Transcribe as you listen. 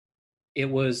it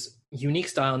was unique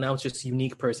style. Now it's just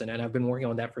unique person. And I've been working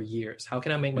on that for years. How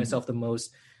can I make myself the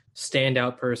most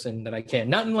standout person that I can?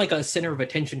 Not in like a center of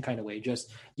attention kind of way,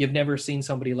 just you've never seen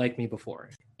somebody like me before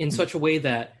in such a way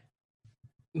that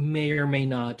may or may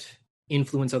not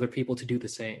influence other people to do the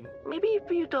same. Maybe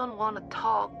if you don't want to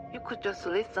talk, you could just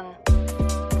listen.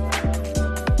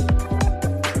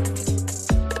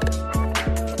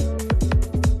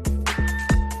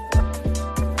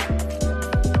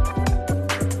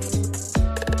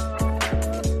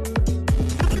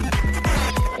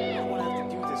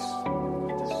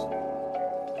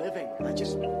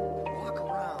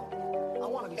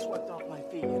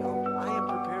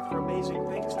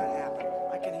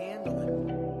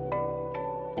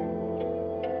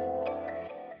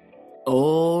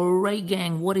 Alright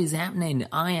gang, what is happening?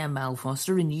 I am Mal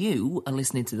Foster and you are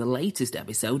listening to the latest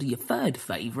episode of your third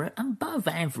favourite, above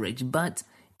average, but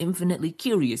infinitely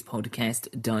curious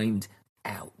podcast, Dimed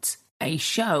Out. A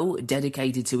show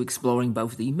dedicated to exploring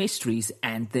both the mysteries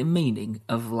and the meaning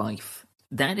of life.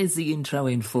 That is the intro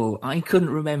in full. I couldn't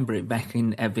remember it back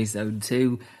in episode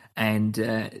 2,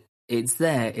 and it's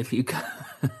there. If you go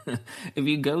if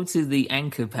you go to the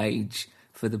anchor page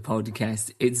for the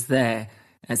podcast, it's there.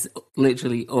 That's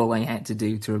literally all I had to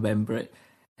do to remember it.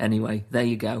 Anyway, there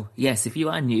you go. Yes, if you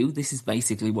are new, this is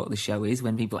basically what the show is.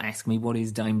 When people ask me what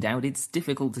is Dimed Out, it's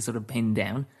difficult to sort of pin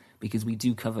down because we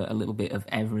do cover a little bit of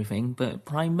everything, but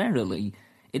primarily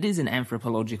it is an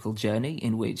anthropological journey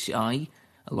in which I,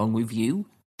 along with you,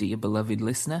 dear beloved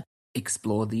listener,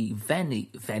 explore the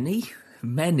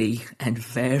many and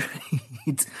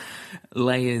varied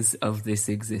layers of this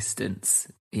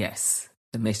existence. Yes,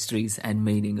 the mysteries and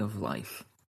meaning of life.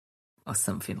 Or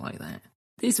something like that.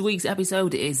 This week's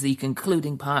episode is the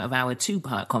concluding part of our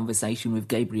two-part conversation with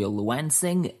Gabriel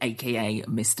Luansing, aka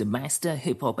Mr. Master,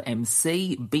 hip-hop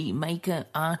MC, beatmaker,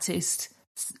 artist,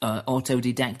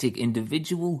 autodidactic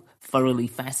individual, thoroughly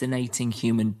fascinating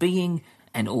human being,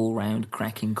 and all-round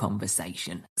cracking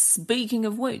conversation. Speaking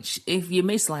of which, if you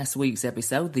missed last week's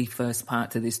episode, the first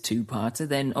part to this two-parter,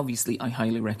 then obviously I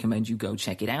highly recommend you go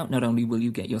check it out. Not only will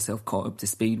you get yourself caught up to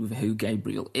speed with who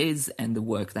Gabriel is and the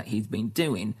work that he's been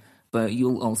doing, but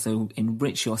you'll also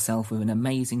enrich yourself with an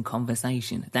amazing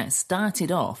conversation that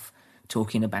started off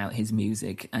talking about his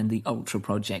music and the Ultra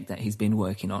project that he's been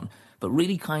working on, but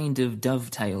really kind of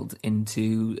dovetailed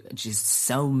into just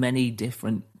so many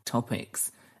different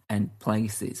topics and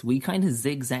places. We kind of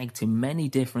zigzagged to many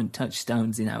different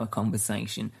touchstones in our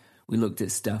conversation. We looked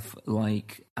at stuff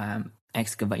like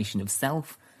excavation of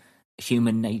self,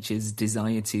 human nature's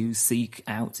desire to seek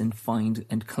out and find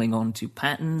and cling on to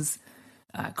patterns,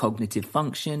 cognitive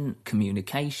function,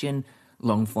 communication,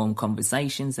 long-form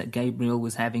conversations that Gabriel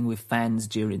was having with fans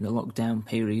during the lockdown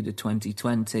period of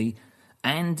 2020,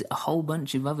 and a whole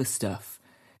bunch of other stuff.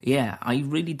 Yeah, I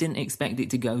really didn't expect it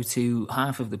to go to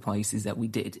half of the places that we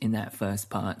did in that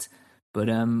first part. But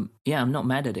yeah, I'm not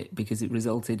mad at it because it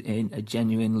resulted in a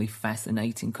genuinely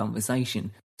fascinating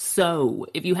conversation. So,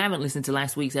 if you haven't listened to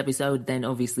last week's episode, then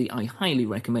obviously I highly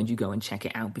recommend you go and check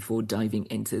it out before diving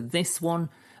into this one.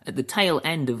 At the tail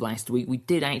end of last week, we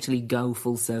did actually go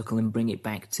full circle and bring it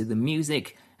back to the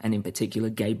music, and in particular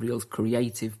Gabriel's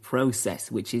creative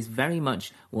process, which is very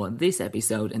much what this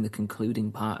episode and the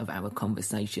concluding part of our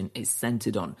conversation is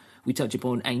centered on. We touch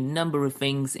upon a number of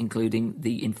things, including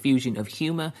the infusion of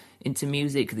humor into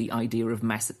music, the idea of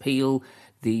mass appeal,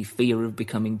 the fear of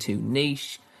becoming too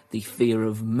niche, the fear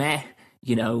of meh,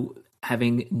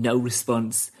 having no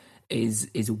response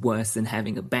is worse than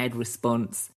having a bad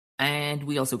response. And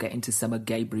we also get into some of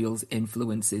Gabriel's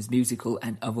influences, musical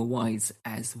and otherwise,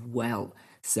 as well.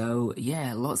 So,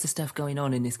 yeah, lots of stuff going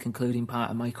on in this concluding part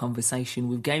of my conversation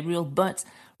with Gabriel, but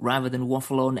rather than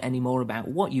waffle on any more about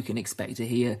what you can expect to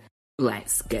hear,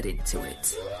 let's get into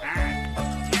it.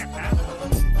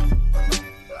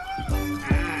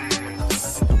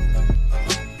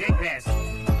 Dig this.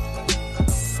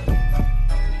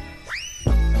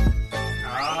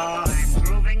 Oh, I'm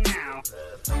grooving now.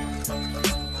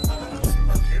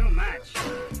 Too much.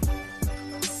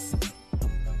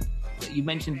 You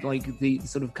mentioned like the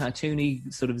sort of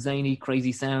cartoony, sort of zany,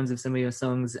 crazy sounds of some of your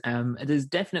songs. There's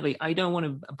definitely, I don't want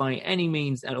to by any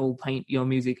means at all paint your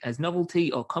music as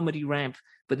novelty or comedy rap,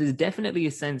 but there's definitely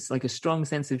a sense, like a strong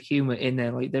sense of humor in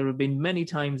there. Like there have been many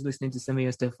times listening to some of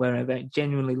your stuff where I've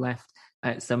genuinely laughed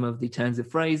at some of the turns of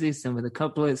phrases, some of the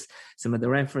couplets, some of the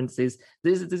references.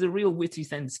 There's a real witty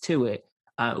sense to it.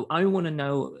 I want to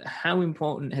know, how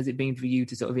important has it been for you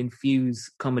to sort of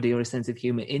infuse comedy or a sense of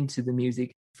humor into the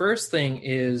music? First thing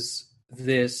is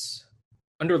this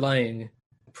underlying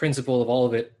principle of all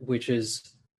of it, which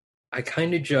is I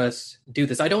kind of just do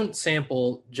this. I don't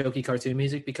sample jokey cartoon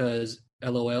music because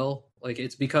LOL. Like,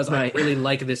 it's because I Right. really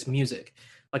like this music.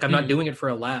 Like, I'm not doing it for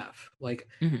a laugh. Like,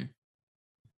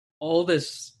 all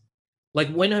this, like,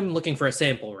 when I'm looking for a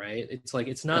sample, right? It's like,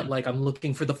 it's not like I'm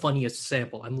looking for the funniest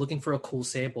sample. I'm looking for a cool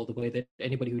sample, the way that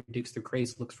anybody who digs through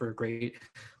crates looks for a great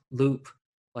loop.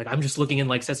 Like, I'm just looking in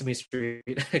like Sesame Street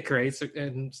crates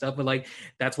and stuff, but like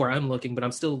that's where I'm looking. But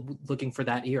I'm still looking for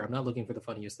that ear. I'm not looking for the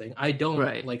funniest thing. I don't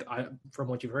Right. like. I From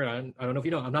what you've heard, I don't know if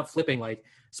you know. I'm not flipping like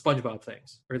SpongeBob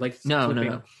things or like No.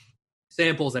 flipping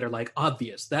samples that are like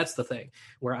obvious. That's the thing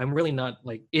where I'm really not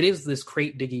like. It is this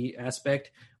crate diggy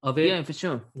aspect of it. Yeah, for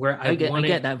sure. Where I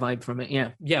get that vibe from it.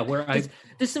 Yeah. Yeah, where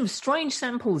There's some strange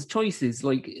samples choices.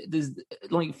 Like there's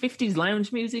like 50s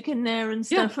lounge music in there and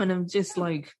stuff, and I'm just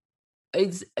like,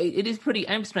 it is pretty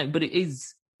abstract, but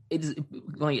it's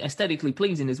like aesthetically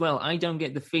pleasing as well. I don't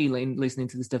get the feeling listening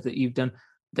to the stuff that you've done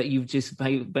that you've just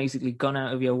basically gone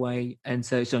out of your way and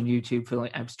searched on YouTube for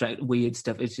like abstract weird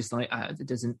stuff. It's just like it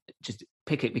doesn't just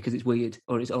pick it because it's weird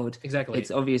or it's odd. Exactly.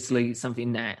 It's obviously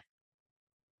something that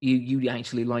you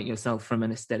actually like yourself from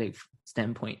an aesthetic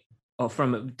standpoint or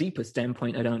from a deeper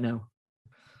standpoint. I don't know.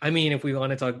 I mean, if we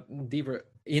want to talk deeper,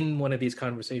 in one of these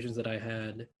conversations that I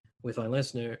had with my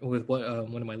listener, with one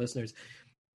of my listeners,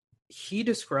 he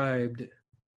described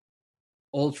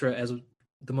Ultra as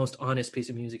the most honest piece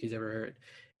of music he's ever heard,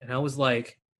 and I was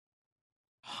like,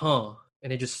 "Huh,"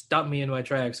 and it just stopped me in my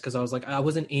tracks because I was like, I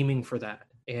wasn't aiming for that,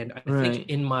 and I think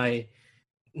in my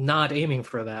not aiming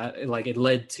for that, like it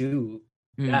led to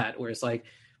that, where it's like,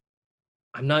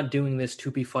 I'm not doing this to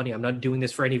be funny. I'm not doing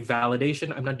this for any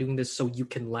validation. I'm not doing this so you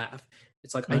can laugh.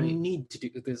 It's like, I need to do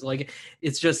this. Like,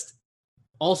 it's just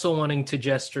also wanting to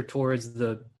gesture towards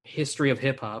the history of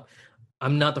hip hop.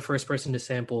 I'm not the first person to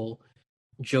sample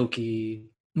jokey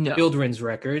children's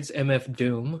records, MF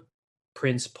Doom,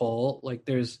 Prince Paul. Like,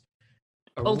 there's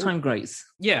all-time greats.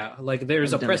 Yeah, like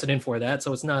there's a precedent for that.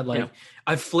 So it's not like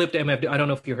I flipped MF. I don't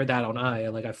know if you heard that on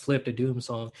I flipped a Doom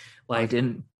song. Like, I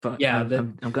didn't, but yeah,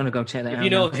 I'm gonna go check that out. You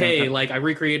know, hey, like I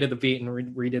recreated the beat and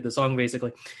redid the song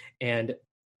basically, and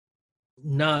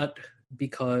not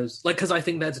because I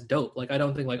think that's dope. Like, I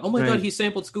don't think like, oh my god, he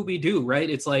sampled Scooby Doo, right?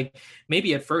 It's like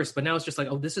maybe at first, but now it's just like,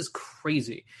 oh, this is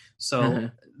crazy. So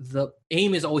the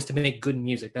aim is always to make good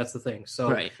music. That's the thing.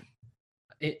 So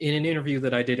in an interview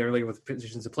that I did earlier with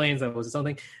Physicians of Planes, that was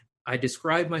something I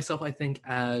described myself, I think,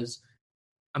 as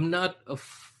I'm not a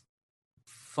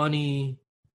funny.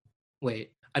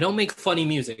 Wait, I don't make funny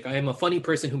music. I am a funny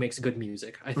person who makes good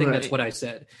music. I think that's what I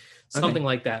said. Something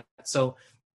like that. So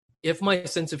if my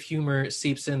sense of humor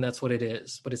seeps in, that's what it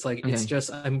is. But it's like, it's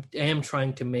just, I am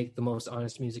trying to make the most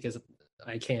honest music as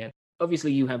I can.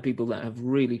 Obviously, you have people that have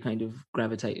really kind of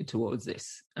gravitated towards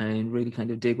this and really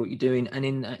kind of dig what you're doing. And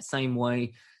in that same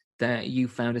way that you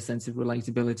found a sense of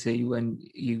relatability when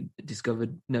you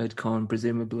discovered NerdCon,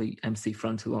 presumably MC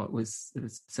Frontalot was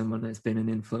someone that's been an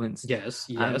influence. Yes.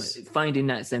 Finding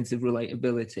that sense of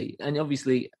relatability. And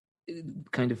obviously,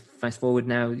 kind of fast forward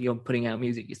now, you're putting out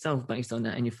music yourself based on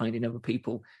that, and you're finding other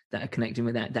people that are connecting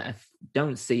with that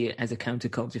don't see it as a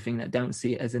counterculture thing, that don't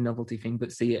see it as a novelty thing,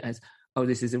 but see it as, oh,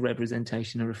 this is a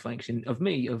representation, a reflection of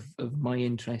me, of my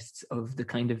interests, of the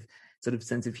kind of sort of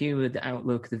sense of humor, the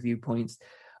outlook, the viewpoints.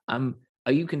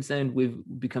 Are you concerned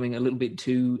with becoming a little bit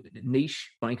too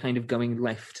niche by kind of going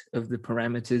left of the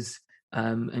parameters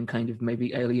and kind of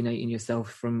maybe alienating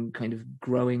yourself from kind of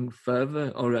growing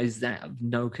further? Or is that of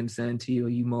no concern to you? Are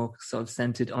you more sort of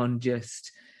centered on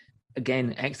just,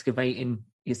 again, excavating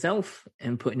yourself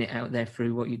and putting it out there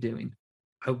through what you're doing?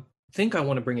 I think I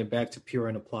want to bring it back to pure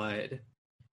and applied,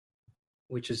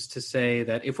 which is to say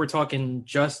that if we're talking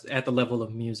just at the level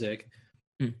of music,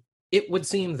 it would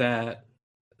seem that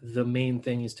the main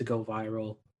thing is to go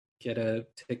viral, get a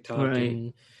TikTok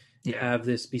and have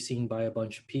this be seen by a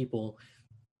bunch of people.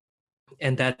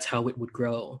 And that's how it would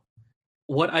grow.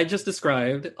 What I just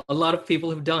described, a lot of people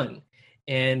have done.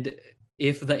 And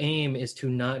if the aim is to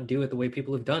not do it the way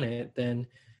people have done it, then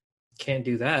can't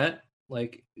do that.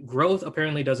 Like, growth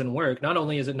apparently doesn't work. Not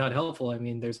only is it not helpful, I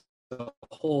mean, there's a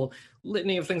whole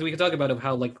litany of things we could talk about of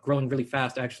how like growing really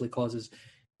fast actually causes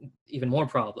even more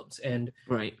problems. And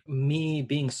me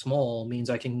being small means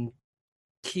I can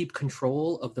keep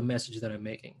control of the message that I'm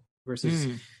making versus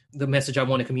the message I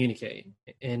want to communicate.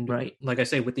 And like I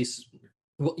say, with these,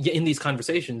 in these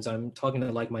conversations, I'm talking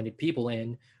to like-minded people,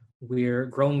 and we're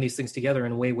growing these things together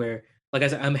in a way where, like I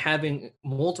said, I'm having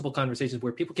multiple conversations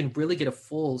where people can really get a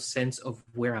full sense of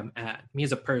where I'm at, me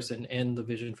as a person, and the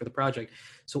vision for the project.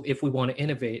 So if we want to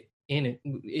innovate,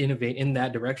 innovate in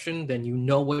that direction, then you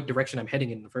know what direction I'm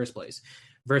heading in the first place,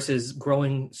 versus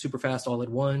growing super fast all at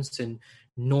once and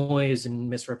noise and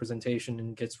misrepresentation,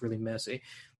 and gets really messy.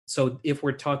 So if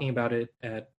we're talking about it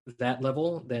at that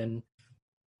level, then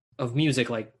of music,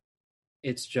 like,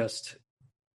 it's just,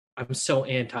 I'm so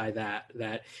anti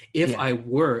that if I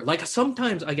were, like,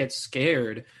 sometimes I get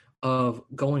scared of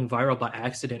going viral by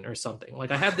accident or something.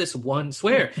 Like, I have this one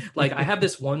like, I have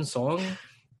this one song.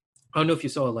 I don't know if you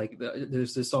saw, like,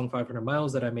 there's this song 500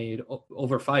 Miles that I made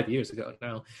over 5 years ago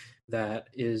now that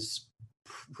is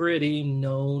pretty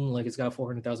known. Like, it's got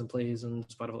 400,000 plays on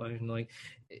Spotify, and like,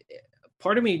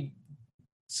 part of me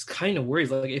kind of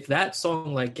worries, like, if that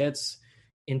song like gets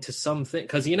into something,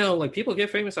 because like, people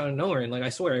get famous out of nowhere, and like, I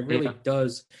swear it really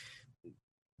does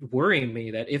worry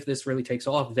me that if this really takes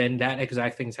off, then that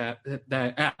exact thing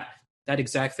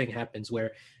happens,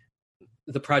 where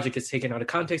the project is taken out of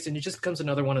context and it just becomes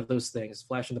another one of those things,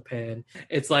 flash in the pan.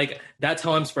 It's like, that's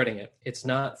how I'm spreading it. It's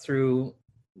not through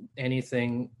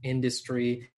anything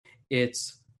industry.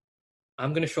 It's,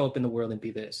 I'm going to show up in the world and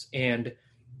be this. And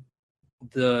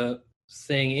the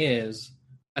thing is,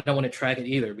 I don't want to track it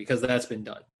either, because that's been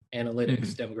done.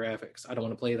 Analytics, demographics. I don't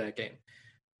want to play that game.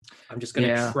 I'm just going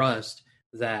to trust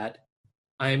that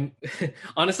I'm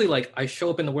honestly, like, I show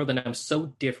up in the world and I'm so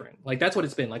different. Like, that's what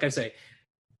it's been. Like I say,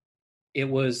 it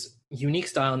was unique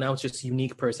style. Now it's just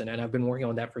unique person. And I've been working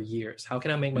on that for years. How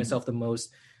can I make myself the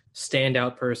most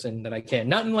standout person that I can?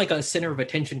 Not in like a center of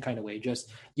attention kind of way. Just,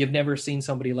 you've never seen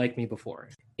somebody like me before,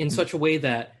 in such a way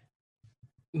that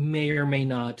may or may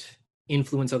not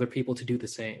influence other people to do the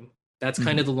same. That's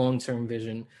kind of the long-term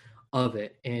vision of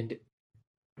it. And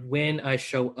when I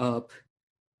show up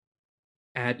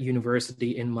at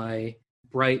university in my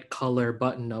bright color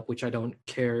button up, which I don't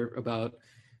care about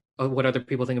what other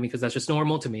people think of me, because that's just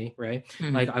normal to me, right?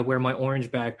 Like, I wear my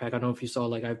orange backpack. I don't know if you saw,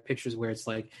 like, I have pictures where it's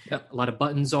like a lot of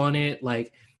buttons on it.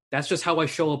 Like, that's just how I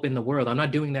show up in the world. I'm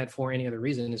not doing that for any other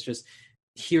reason. It's just,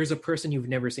 here's a person you've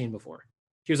never seen before.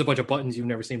 Here's a bunch of buttons you've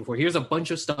never seen before. Here's a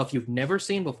bunch of stuff you've never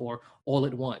seen before, all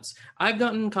at once. I've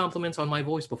gotten compliments on my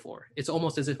voice before. It's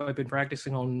almost as if I've been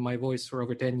practicing on my voice for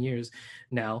over 10 years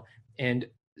now. And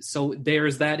so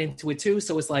there's that into it too.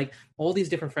 So it's like all these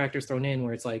different factors thrown in,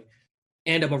 where it's like,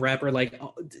 and I'm a rapper, like,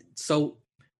 so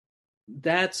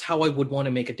that's how I would want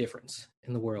to make a difference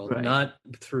in the world, not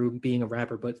through being a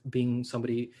rapper, but being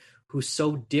somebody who's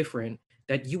so different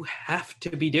that you have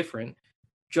to be different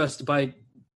just by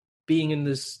being in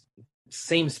this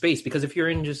same space. Because if you're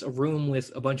in just a room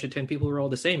with a bunch of 10 people who are all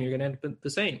the same, you're going to end up the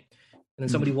same. And then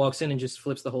somebody walks in and just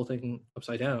flips the whole thing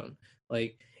upside down.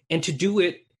 Like, and to do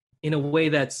it in a way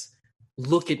that's,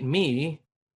 look at me,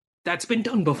 that's been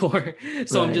done before.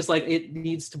 So I'm just like, it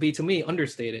needs to be, to me,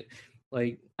 understated,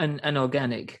 like, and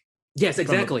organic. Yes,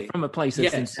 exactly. From a place of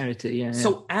sincerity. Yeah.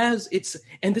 So as it's,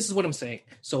 and this is what I'm saying.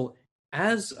 So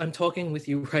as I'm talking with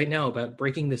you right now about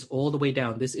breaking this all the way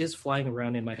down, this is flying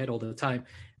around in my head all the time.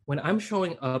 When I'm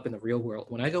showing up in the real world,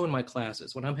 when I go in my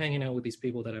classes, when I'm hanging out with these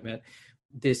people that I met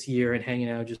this year and hanging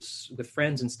out just with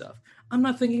friends and stuff, I'm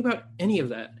not thinking about any of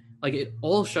that. Like, it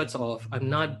all shuts off. I'm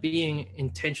not being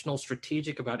intentional,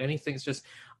 strategic about anything. It's just,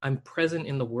 I'm present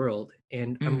in the world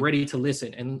and I'm ready to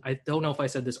listen. And I don't know if I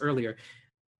said this earlier.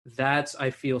 That's, I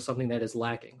feel, something that is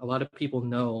lacking. A lot of people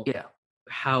know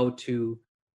how to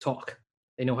talk.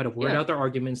 They know how to word out their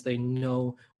arguments. They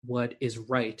know what is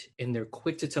right, and they're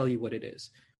quick to tell you what it is.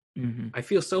 I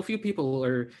feel so few people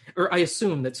or I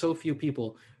assume that so few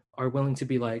people are willing to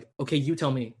be like, okay, you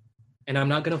tell me. And I'm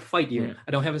not going to fight you.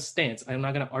 I don't have a stance. I'm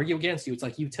not going to argue against you. It's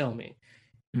like, you tell me.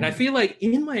 And I feel like,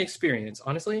 in my experience,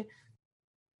 honestly,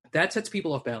 that sets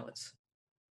people off balance,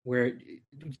 where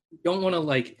you don't want to,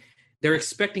 like, they're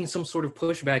expecting some sort of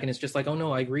pushback, and it's just like, oh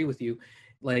no, I agree with you.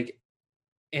 Like,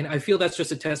 and I feel that's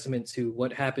just a testament to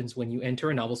what happens when you enter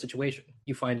a novel situation.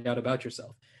 You find out about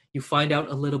yourself. You find out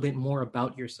a little bit more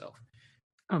about yourself.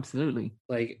 Absolutely.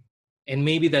 Like, and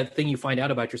maybe that thing you find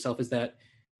out about yourself is that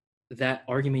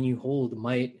argument you hold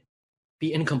might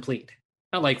be incomplete,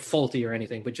 not like faulty or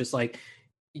anything, but just like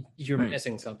you're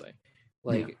missing something.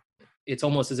 Like, it's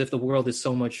almost as if the world is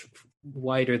so much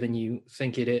wider than you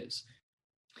think it is.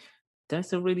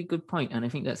 That's a really good point. And I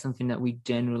think that's something that we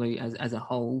generally, as a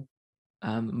whole,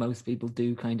 most people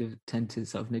do kind of tend to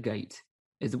sort of negate,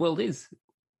 is the world is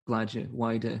larger,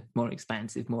 wider, more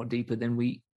expansive, more deeper than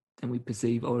we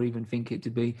perceive or even think it to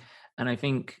be. And I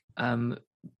think,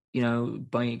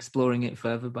 by exploring it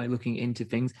further, by looking into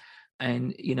things,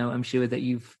 and, I'm sure that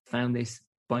you've found this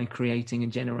by creating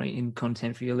and generating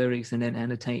content for your lyrics and then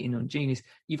annotating on Genius.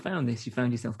 You found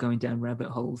yourself going down rabbit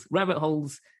holes. Rabbit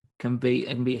holes can be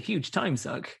a huge time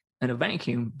suck. and a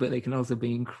vacuum, but they can also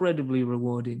be incredibly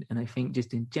rewarding. And I think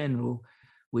just in general,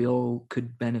 we all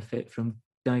could benefit from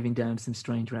diving down some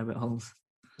strange rabbit holes.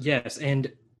 Yes,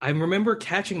 and I remember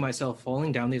catching myself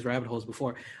falling down these rabbit holes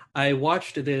before. I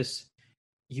watched this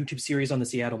YouTube series on the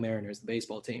Seattle Mariners, the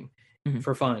baseball team,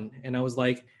 for fun, and I was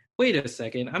like, wait a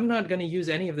second, I'm not going to use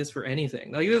any of this for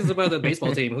anything. Like, this is about the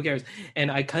baseball team, who cares?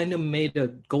 And I kind of made a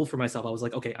goal for myself. I was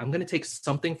like, okay, I'm going to take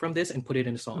something from this and put it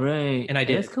in a song. Right. And I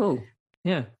did. That's cool.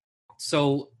 Yeah.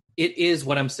 So it is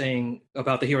what I'm saying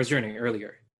about the hero's journey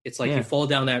earlier. It's like you fall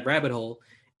down that rabbit hole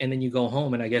and then you go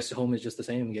home, and I guess home is just the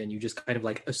same again. You just kind of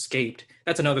like escaped.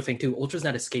 That's another thing too. Ultra's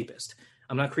not escapist.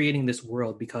 I'm not creating this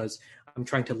world because I'm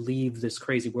trying to leave this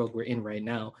crazy world we're in right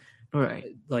now.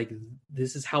 Right. Like,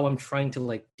 this is how I'm trying to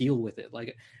like deal with it.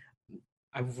 Like,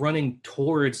 I'm running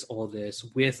towards all this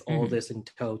with all this in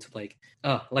tow to like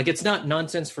it's not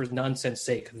nonsense for nonsense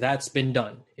sake. That's been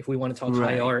done. If we want to talk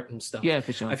high art and stuff. Yeah,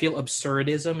 for sure. I feel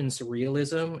absurdism and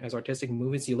surrealism as artistic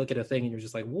movements. You look at a thing and you're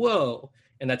just like, whoa,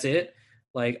 and that's it.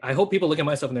 Like, I hope people look at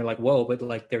my stuff and they're like, whoa, but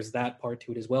like there's that part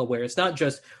to it as well, where it's not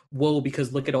just whoa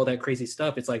because look at all that crazy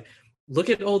stuff. It's like, look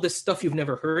at all this stuff you've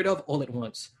never heard of all at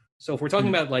once. So if we're talking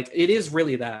about like, it is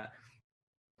really that,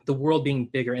 the world being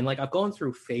bigger. And like, I've gone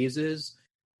through phases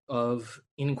of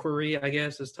inquiry, I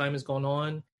guess, as time has gone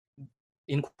on.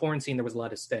 In quarantine, there was a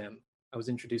lot of STEM. I was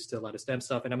introduced to a lot of STEM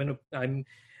stuff, and I'm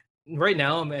right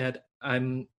now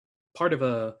I'm part of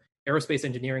a aerospace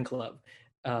engineering club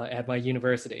at my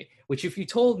university. Which, if you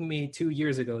told me 2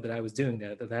 years ago that I was doing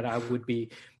that I would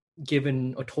be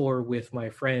given a tour with my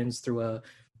friends through a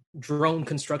drone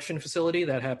construction facility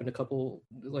that happened a couple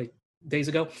like days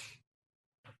ago.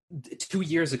 2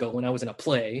 years ago, when I was in a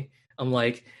play, I'm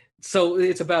like. So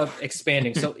it's about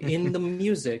expanding. So in the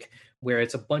music, where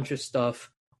it's a bunch of stuff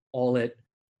all at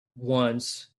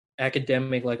once,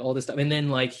 academic, like all this stuff, and then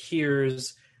like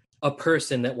here's a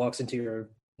person that walks into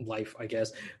your life, I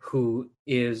guess, who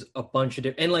is a bunch of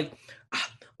different, and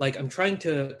like I'm trying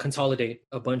to consolidate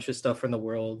a bunch of stuff from the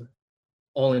world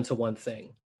all into one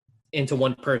thing. Into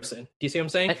one person. Do you see what I'm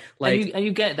saying? Like, and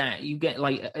you get that. You get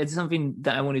like, it's something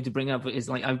that I wanted to bring up is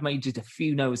like, I've made just a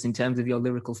few notes in terms of your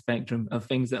lyrical spectrum of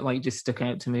things that like just stuck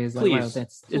out to me as like, wow,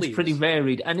 it's pretty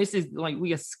varied. And this is like,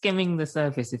 we are skimming the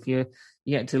surface. If you're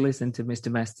yet to listen to Mr.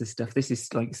 Master's stuff, this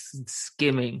is like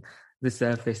skimming the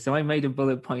surface. So I made a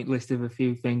bullet point list of a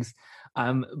few things.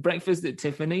 Breakfast at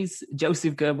Tiffany's,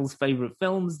 Joseph Goebbels' favorite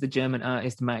films, the German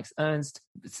artist Max Ernst,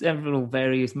 several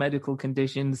various medical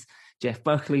conditions, Jeff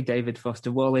Buckley, David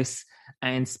Foster Wallace,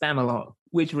 and Spamalot,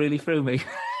 which really threw me.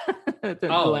 The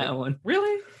latter one.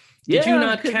 Really? Did you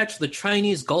not catch the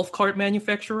Chinese golf cart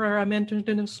manufacturer I mentioned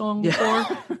in the song before?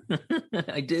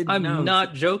 I did. I'm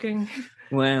not joking.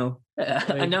 Wow.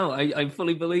 I know. I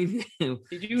fully believe you.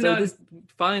 Did you not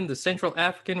find the Central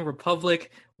African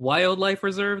Republic Wildlife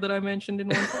Reserve that I mentioned in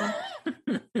one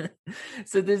song?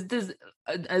 So there's,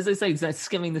 as I say, that's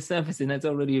skimming the surface, and that's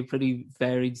already a pretty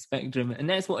varied spectrum. And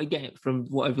that's what I get from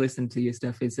what I've listened to your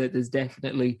stuff, is that there's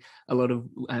definitely a lot of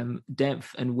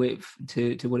depth and width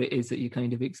to what it is that you're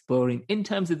kind of exploring in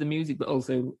terms of the music, but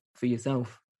also for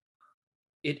yourself.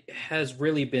 It has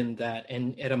really been that,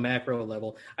 and at a macro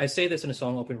level. I say this in a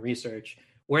song, Open Research,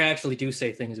 where I actually do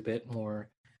say things a bit more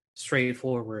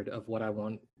straightforward of what I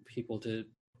want people to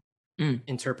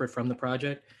interpret from the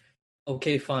project.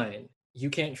 Okay, fine. You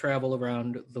can't travel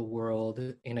around the world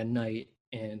in a night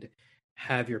and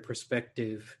have your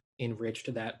perspective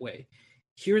enriched that way.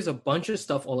 Here's a bunch of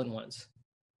stuff all at once.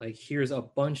 Like, here's a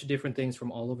bunch of different things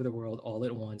from all over the world all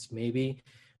at once. Maybe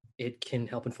it can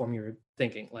help inform your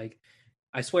thinking. Like,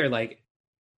 I swear, like,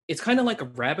 it's kind of like a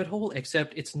rabbit hole,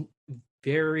 except it's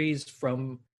varies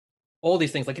from all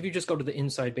these things. Like, if you just go to the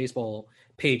Inside Baseball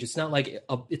page, it's not like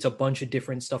it's a bunch of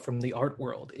different stuff from the art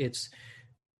world. It's,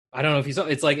 I don't know if you saw,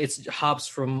 it's like, it's hops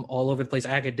from all over the place,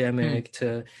 academic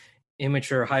to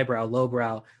immature, highbrow,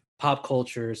 lowbrow, pop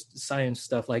culture, science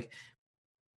stuff, like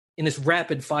in this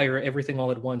rapid fire, everything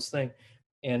all at once thing.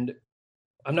 And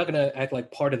I'm not going to act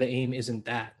like part of the aim isn't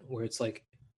that, where it's like,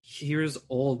 here's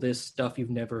all this stuff you've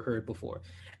never heard before,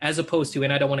 as opposed to,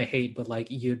 and I don't want to hate, but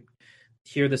like you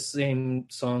hear the same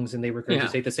songs and they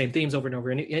regurgitate the same themes over and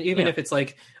over, and even if it's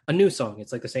like a new song,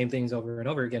 it's like the same things over and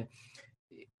over again.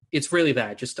 It's really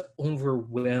that, just to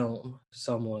overwhelm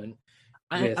someone.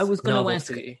 I was going to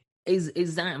ask,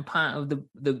 is that part of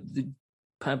the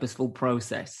purposeful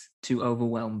process to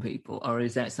overwhelm people, or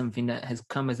is that something that has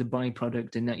come as a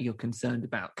byproduct and that you're concerned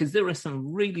about? Because there are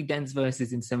some really dense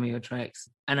verses in some of your tracks,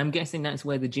 and I'm guessing that's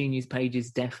where the Genius pages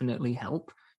definitely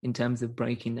help in terms of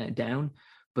breaking that down.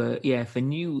 But yeah, for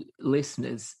new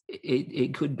listeners,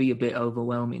 it could be a bit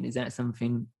overwhelming. Is that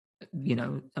something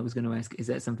I was going to ask, is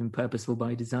that something purposeful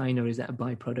by design, or is that a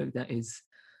byproduct that is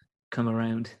come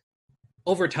around?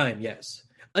 Over time, yes.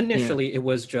 Initially, it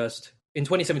was just, in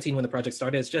 2017 when the project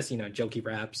started, it's just, jokey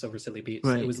raps over silly beats.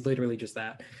 Right. It was literally just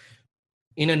that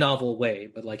in a novel way,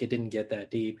 but like it didn't get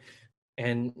that deep.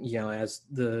 And, as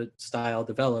the style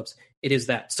develops, it is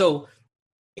that. So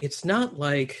it's not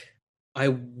like I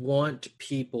want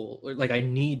people, or like I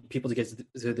need people to get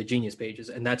to the Genius pages,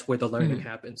 and that's where the learning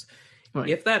happens. Right.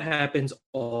 If that happens,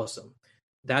 awesome.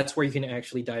 That's where you can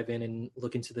actually dive in and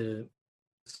look into the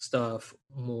stuff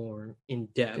more in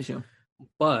depth. For sure.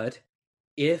 But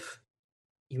if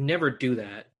you never do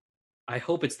that, I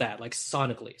hope it's that, like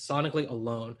sonically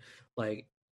alone. Like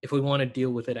if we want to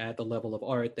deal with it at the level of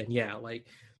art, then yeah, like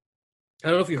I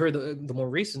don't know if you heard the more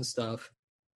recent stuff.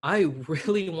 I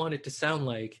really want it to sound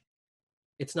like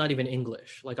it's not even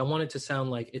English. Like I want it to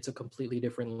sound like it's a completely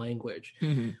different language.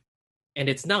 Mm-hmm. And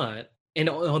it's not. And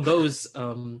on those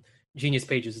Genius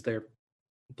pages, they're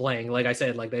blank. Like I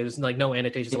said, like there's like no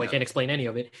annotations, so I can't explain any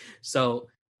of it. So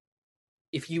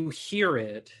if you hear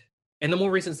it, and the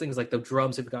more recent things, like the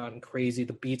drums have gotten crazy,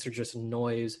 the beats are just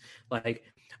noise. Like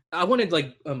I wanted,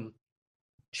 like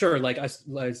sure, like I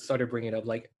started bringing it up,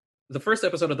 like the first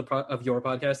episode of your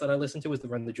podcast that I listened to was the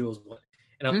Run the Jewels one,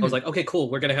 and I was like, okay, cool,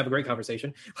 we're gonna have a great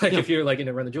conversation. Like if you're like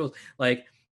into Run the Jewels, like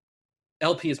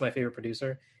LP is my favorite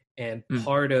producer, and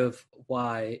part of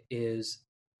why is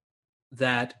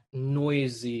that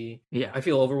noisy, I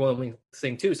feel overwhelming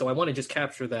thing too. So I want to just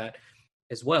capture that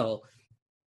as well.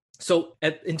 So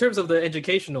in terms of the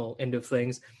educational end of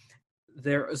things,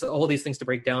 there's all these things to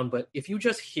break down, but if you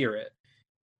just hear it,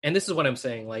 and this is what I'm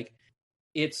saying, like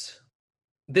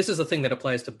this is a thing that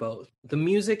applies to both. The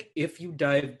music, if you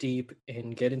dive deep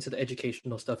and get into the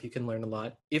educational stuff, you can learn a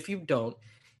lot. If you don't,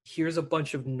 here's a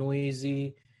bunch of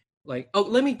noisy, like, oh,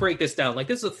 let me break this down. Like,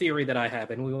 this is a theory that I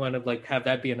have, and we want to like have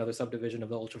that be another subdivision of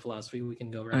the ultra philosophy. We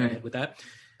can go right ahead with that.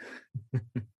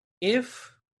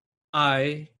 If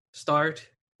I start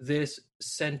this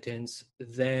sentence,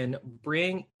 then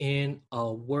bring in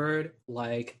a word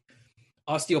like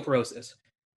osteoporosis.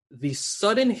 The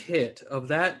sudden hit of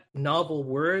that novel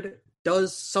word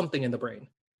does something in the brain.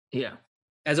 Yeah.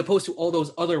 As opposed to all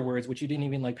those other words which you didn't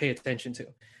even like pay attention to.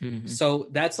 Mm-hmm. So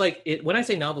that's like it. When I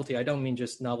say novelty, I don't mean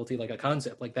just novelty like a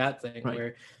concept, like that thing,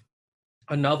 where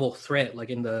a novel threat,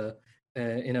 like in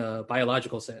a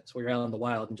biological sense, where you're out in the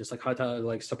wild and just like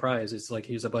like surprise, it's like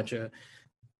here's a bunch of,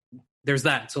 there's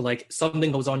that. So like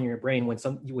something goes on in your brain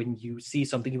when you see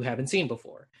something you haven't seen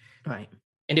before. Right.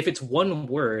 And if it's one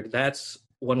word, that's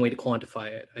one way to quantify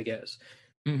it, I guess.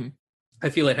 Mm-hmm. I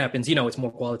feel it happens, it's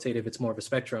more qualitative, it's more of a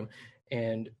spectrum,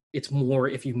 and it's more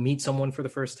if you meet someone for the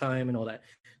first time and all that.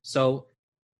 So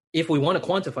if we want to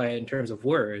quantify it in terms of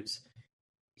words,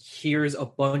 here's a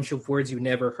bunch of words you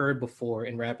never heard before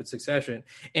in rapid succession.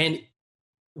 And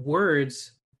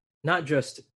words, not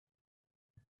just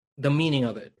the meaning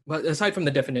of it, but aside from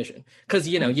the definition, because,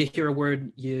 you hear a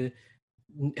word you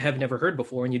have never heard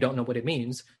before and you don't know what it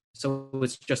means. So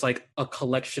it's just like a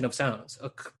collection of sounds, a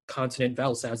consonant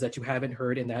vowel sounds that you haven't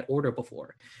heard in that order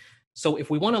before. So if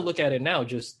we want to look at it now,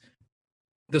 just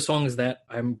the songs that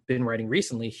I've been writing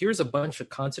recently, here's a bunch of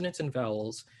consonants and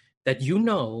vowels that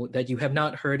that you have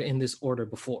not heard in this order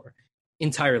before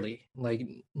entirely. Like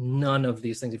none of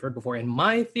these things you've heard before. And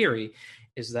my theory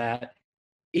is that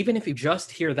even if you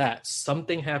just hear that,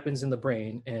 something happens in the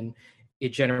brain and it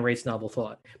generates novel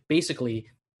thought. Basically,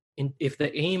 if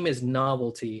the aim is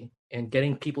novelty and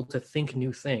getting people to think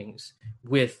new things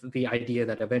with the idea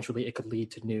that eventually it could lead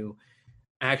to new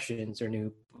actions or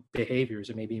new behaviors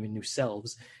or maybe even new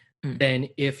selves, then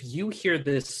if you hear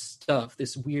this stuff,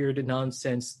 this weird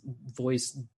nonsense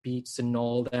voice beats and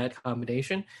all that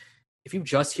combination, if you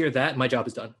just hear that, my job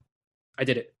is done. I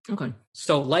did it. Okay.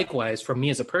 So likewise, for me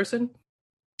as a person,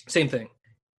 same thing.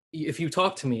 If you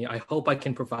talk to me, I hope I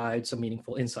can provide some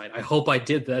meaningful insight. I hope I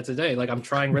did that today. Like I'm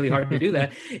trying really hard to do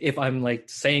that. If I'm like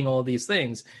saying all these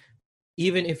things,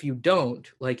 even if you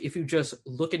don't, like if you just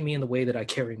look at me in the way that I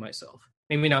carry myself,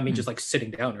 maybe not me just like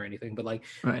sitting down or anything, but like,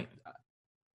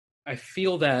 I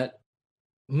feel that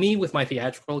me with my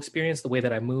theatrical experience, the way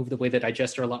that I move, the way that I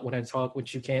gesture a lot when I talk,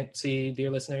 which you can't see, dear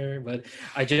listener, but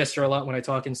I gesture a lot when I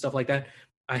talk and stuff like that.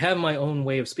 I have my own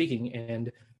way of speaking.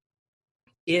 And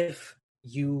if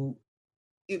you,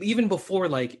 even before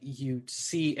like you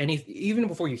see even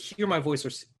before you hear my voice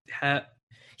or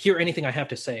hear anything I have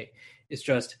to say, it's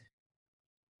just,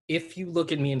 if you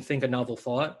look at me and think a novel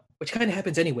thought, which kind of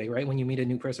happens anyway, right? When you meet a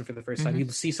new person for the first time, you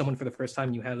see someone for the first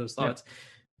time, you have those thoughts.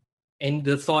 And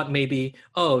the thought may be,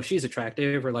 oh, she's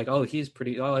attractive, or like, oh, he's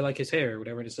pretty, oh, I like his hair, or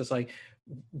whatever. And it's just like,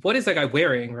 what is that guy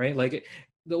wearing, right? Like,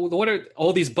 what are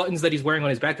all these buttons that he's wearing on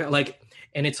his backpack? Like,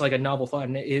 and it's like a novel thought.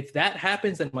 And if that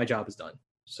happens, then my job is done.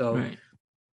 So Right.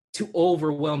 to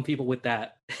overwhelm people with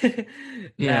that,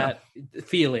 Yeah. that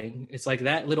feeling, it's like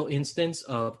that little instance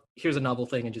of here's a novel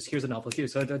thing and just here's a novel here.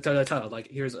 So like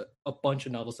here's a bunch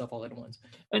of novel stuff all at once.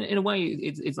 And in a way,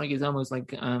 it's like it's almost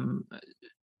like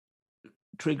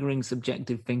triggering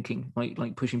subjective thinking,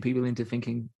 like pushing people into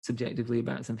thinking subjectively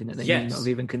about something that they may not have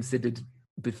even considered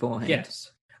beforehand.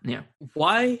 Yes. Yeah.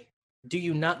 Why do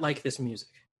you not like this music?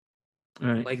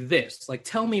 Right. Like this? Like,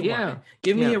 tell me Yeah. why.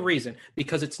 Give me Yeah. a reason.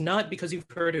 Because it's not because you've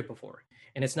heard it before.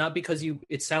 And it's not because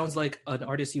it sounds like an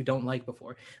artist you don't like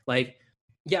before. Like,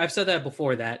 yeah, I've said that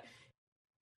before, that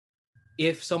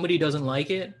if somebody doesn't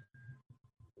like it,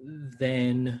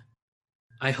 then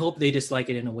I hope they dislike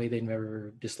it in a way they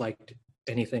never disliked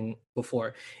anything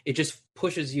before. It just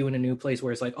pushes you in a new place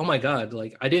where it's like, oh my God,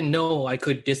 like I didn't know I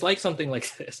could dislike something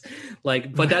like this.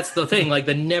 Like, but that's the thing, like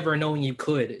the never knowing you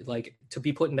could, like to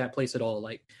be put in that place at all.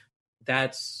 Like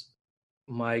that's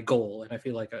my goal. And I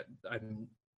feel like I'm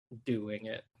doing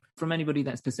it. From anybody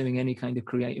that's pursuing any kind of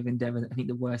creative endeavor, I think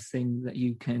the worst thing that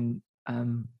you can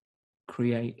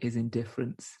create is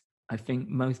indifference. I think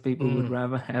most people would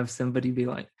rather have somebody be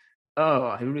like, oh,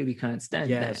 I really can't stand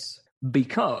that.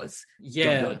 Because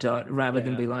rather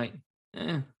than be like,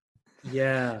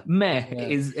 meh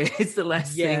is it's the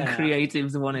last thing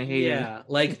creatives want to hear. Yeah,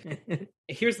 like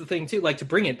here's the thing too, like to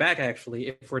bring it back actually,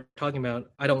 if we're talking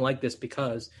about I don't like this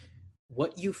because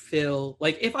what you feel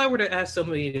like, if I were to ask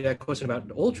somebody that question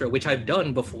about Ultra, which I've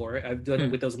done before, I've done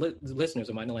it with those listeners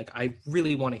of mine, like I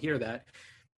really want to hear that,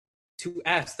 to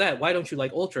ask that, why don't you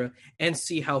like Ultra, and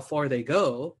see how far they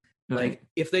go. Like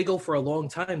if they go for a long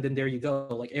time, then there you go.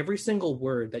 Like every single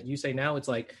word that you say now, it's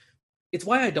like, it's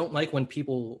why I don't like when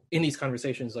people in these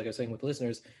conversations, like I was saying with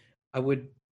listeners, I would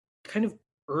kind of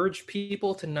urge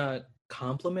people to not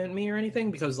compliment me or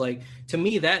anything, because like to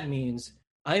me that means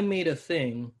I made a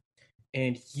thing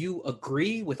and you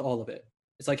agree with all of it.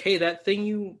 It's like, hey, that thing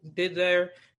you did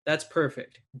there, that's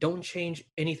perfect. Don't change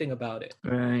anything about it.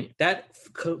 Right.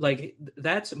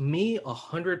 That's me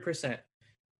 100%.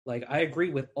 Like, I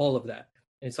agree with all of that.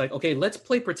 And it's like, okay, let's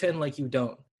play pretend like you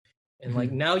don't. And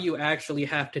like, now you actually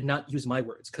have to not use my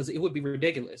words, because it would be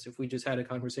ridiculous if we just had a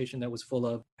conversation that was full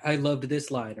of, I loved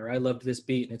this line or I loved this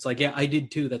beat. And it's like, yeah, I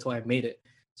did too. That's why I made it.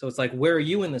 So it's like, where are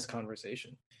you in this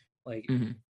conversation? Like,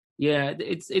 yeah,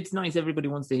 it's nice. Everybody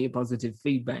wants to hear positive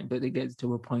feedback, but it gets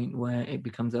to a point where it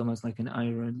becomes almost like an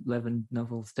Ira Levin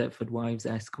novel, Stepford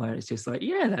Wives-esque, where it's just like,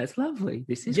 yeah, that's lovely.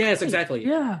 This is great. Exactly.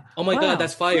 Yeah. Oh my God,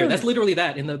 that's fire. Good. That's literally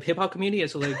that in the hip hop community.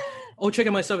 It's like, oh, check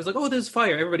out my stuff. It's like, oh, this is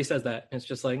fire. Everybody says that. And it's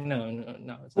just like, no,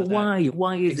 it's not. Why?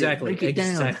 Why is exactly? It? Break it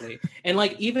down. Exactly. And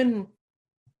like, even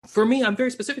for me, I'm very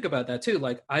specific about that too.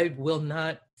 Like, I will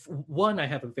not. One, I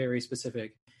have a very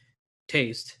specific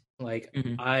taste. Like,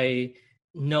 I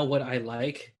know what I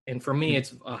like, and for me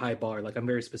it's a high bar. Like, I'm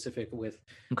very specific with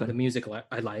the music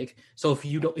I like. So if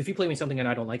you play me something and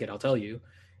I don't like it, I'll tell you.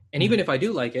 And even if I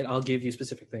do like it, I'll give you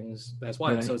specific things. That's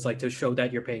why. So it's like to show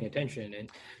that you're paying attention. And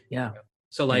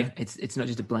so like it's not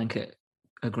just a blanket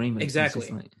agreement. Exactly.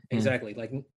 Like, exactly.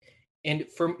 Like, and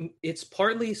it's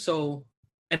partly so,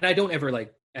 and I don't ever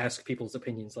like ask people's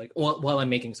opinions like while I'm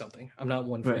making something. I'm not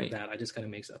one for that. I just kind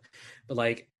of make stuff. But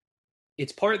like,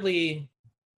 it's partly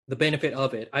the benefit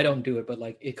of it. I don't do it, but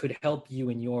like it could help you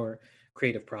in your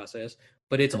creative process.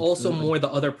 But it's also more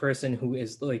the other person who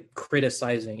is like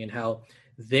criticizing and how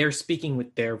they're speaking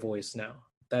with their voice now.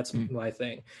 That's my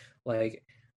thing. Like,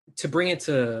 to bring it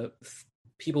to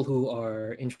people who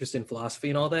are interested in philosophy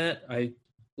and all that, I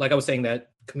was saying,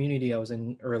 that community I was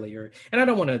in earlier, and I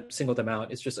don't want to single them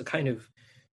out. It's just a kind of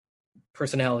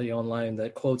personality online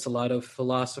that quotes a lot of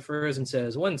philosophers and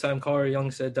says, one time Carl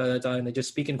Jung said da da da, and they just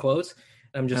speak in quotes.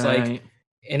 I'm just like,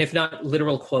 and if not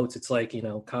literal quotes, it's like, you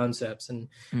know, concepts. And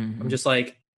I'm just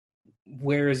like,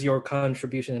 where is your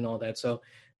contribution and all that? So,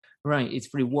 right. It's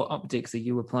through what optics are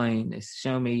you applying this?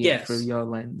 Show me it through your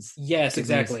lens. Yes,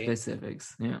 exactly.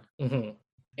 Specifics. Yeah.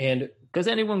 And because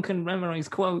anyone can memorize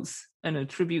quotes and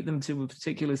attribute them to a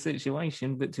particular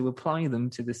situation, but to apply them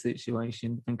to the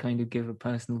situation and kind of give a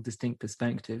personal, distinct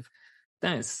perspective,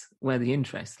 that's where the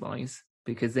interest lies,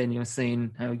 because then you're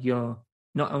seeing how you're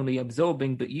not only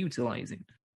absorbing, but utilizing.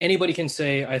 Anybody can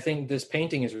say, I think this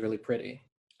painting is really pretty.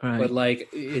 Right. But like,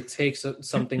 it takes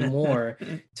something more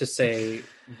to say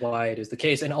why it is the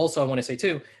case. And also I want to say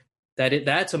too, that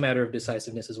that's a matter of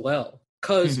decisiveness as well.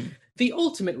 Because the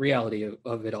ultimate reality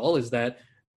of it all is that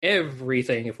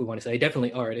everything, if we want to say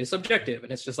definitely art, is subjective.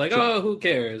 And it's just like, oh, who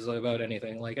cares about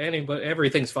anything? Like,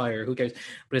 everything's fire, who cares?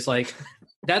 But it's like,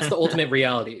 that's the ultimate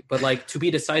reality. But like, to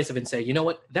be decisive and say, you know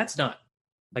what, that's not.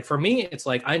 Like for me, it's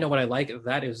like I know what I like.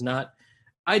 That is not.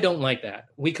 I don't like that.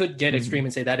 We could get extreme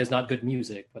and say that is not good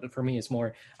music, but for me, it's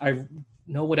more I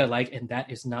know what I like, and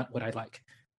that is not what I like.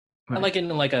 Right. I like it in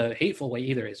like a hateful way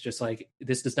either. It's just like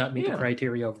this does not meet the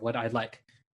criteria of what I like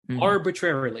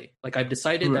arbitrarily. Like I've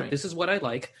decided that this is what I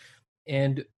like,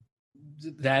 and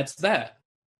that's that.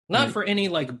 Not for any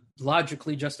like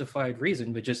logically justified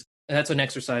reason, but just that's an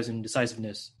exercise in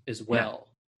decisiveness as well.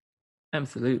 Yeah.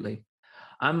 Absolutely.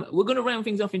 We're going to round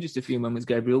things off in just a few moments,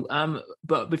 Gabriel.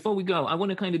 But before we go, I want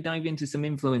to kind of dive into some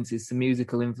influences, some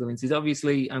musical influences.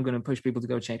 Obviously, I'm going to push people to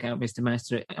go check out Mr.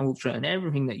 Master Ultra and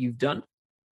everything that you've done.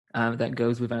 That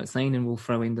goes without saying, and we'll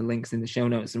throw in the links in the show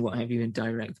notes and what have you, and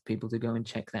direct people to go and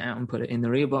check that out and put it in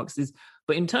their earboxes.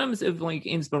 But in terms of like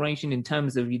inspiration, in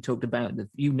terms of you talked about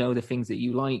the things that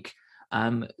you like.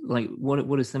 Like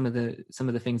what are some of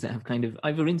the things that have kind of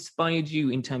either inspired you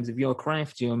in terms of your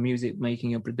craft, your music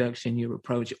making, your production, your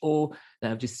approach, or that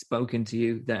have just spoken to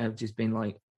you that have just been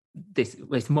like, this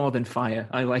it's more than fire.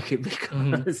 I like it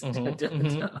because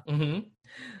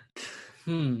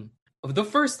The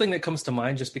first thing that comes to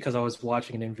mind, just because I was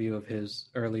watching an interview of his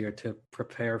earlier to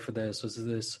prepare for this, was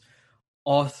this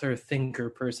author thinker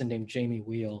person named Jamie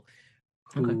Wheel,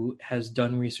 who has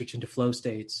done research into flow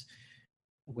states,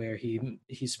 where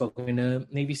he's spoken to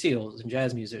Navy SEALs and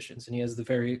jazz musicians, and he has the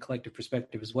very eclectic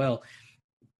perspective as well.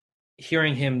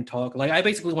 Hearing him talk, like I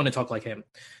basically want to talk like him.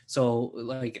 So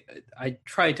like I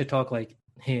tried to talk like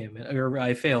him, or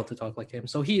I failed to talk like him.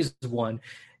 So he is one.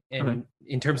 And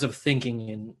in terms of thinking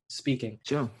and speaking,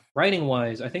 writing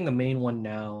wise, I think the main one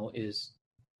now is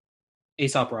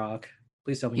Aesop Rock.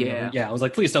 Please tell me you know. Yeah, I was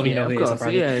like, please tell me you know who Aesop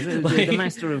Rock is. Yeah, the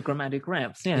master of grammatic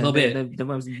raps. Yeah, a little bit. The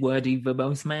most wordy,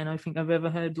 verbose man I think I've ever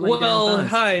heard. Well,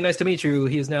 hi, nice to meet you.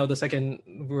 He is now the second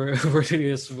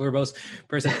wordiest, verbose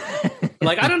person.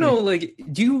 Like, I don't know, like,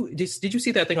 did you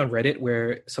see that thing on Reddit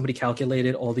where somebody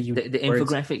calculated all the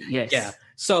infographic? Yes. Yeah.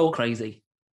 So crazy.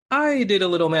 I did a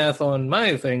little math on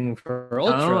my thing for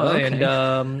Ultra,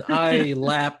 and I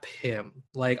lap him.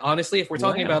 Like, honestly, if we're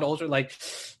talking about Ultra, like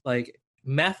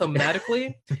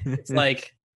mathematically, it's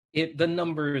like the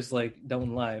numbers like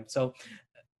don't lie. So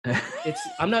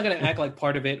I'm not gonna act like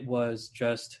part of it was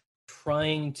just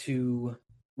trying to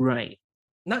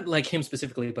not like him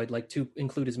specifically, but like to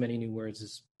include as many new words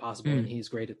as possible, and he's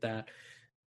great at that.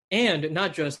 And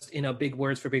not just in a big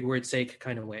words for big words sake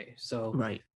kind of way.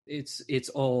 So it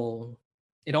all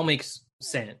makes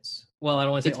sense. Well, I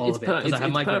don't want to say all of it because I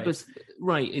have my purpose.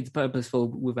 It's purposeful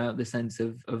without the sense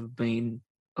of being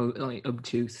like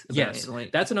obtuse. Yes,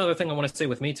 that's another thing I want to say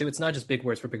with me too. It's not just big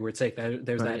words for big words sake.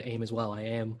 There's that aim as well. I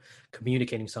am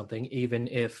communicating something, even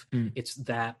if it's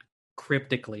that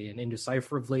cryptically and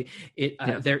indecipherably.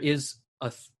 There is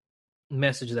a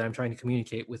message that I'm trying to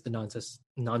communicate with the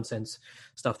nonsense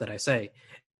stuff that I say.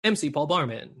 MC Paul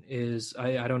Barman is,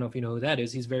 I don't know if you know who that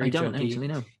is. He's very I don't actually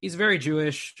know. He's very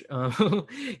Jewish.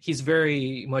 He's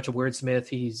very much a wordsmith.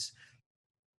 He's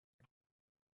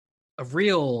a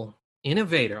real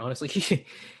innovator, honestly.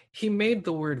 He made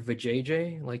the word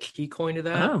vajayjay, like he coined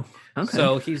that. Oh, okay.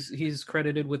 So he's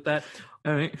credited with that.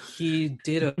 All right. He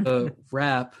did a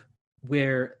rap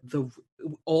where not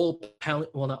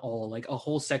all, like a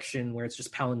whole section where it's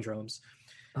just palindromes.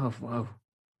 Oh, wow.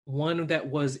 One that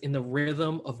was in the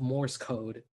rhythm of Morse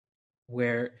code,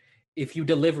 where if you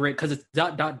deliver it, because it's ...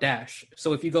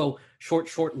 So if you go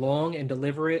short, long and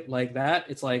deliver it like that,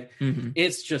 it's like,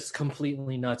 it's just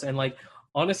completely nuts. And like,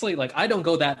 honestly, like I don't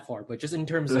go that far, but just in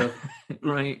terms of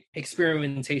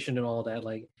experimentation and all that,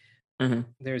 like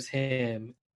there's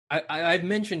him. I've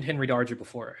mentioned Henry Darger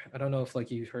before. I don't know if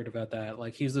like you've heard about that.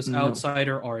 Like he's this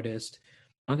outsider artist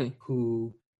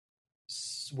who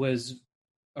was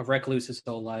a recluse his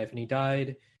whole life, and he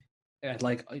died at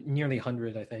like nearly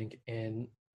 100, I think. And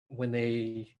when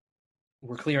they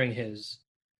were clearing his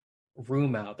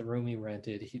room out, the room he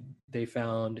rented, they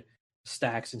found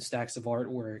stacks and stacks of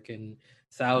artwork and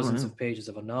thousands of pages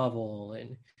of a novel.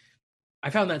 And I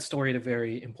found that story at a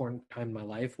very important time in my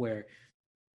life where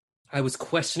I was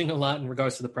questioning a lot in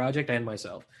regards to the project and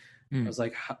myself. I was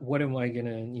like, what am I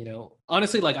gonna,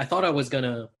 honestly, like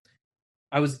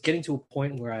I was getting to a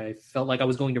point where I felt like I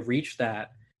was going to reach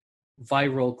that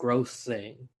viral growth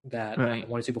thing that I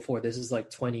wanted to before. This is like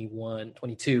 21,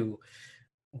 22,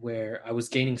 where I was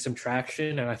gaining some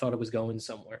traction and I thought it was going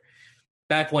somewhere.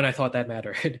 Back when I thought that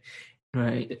mattered.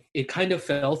 It kind of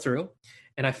fell through,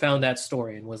 and I found that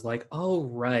story and was like, oh,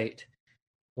 right.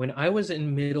 When I was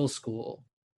in middle school,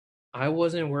 I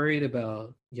wasn't worried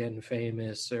about getting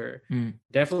famous or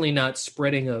definitely not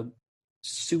spreading a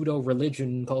pseudo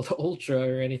religion called Ultra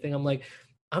or anything. I'm like,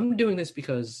 I'm doing this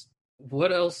because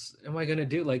what else am I going to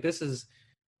do? Like, this is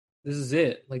this is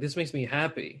it. Like, this makes me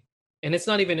happy. And it's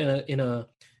not even in a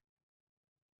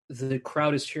the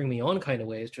crowd is cheering me on kind of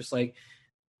way. It's just like,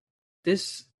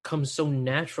 this comes so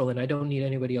natural, and I don't need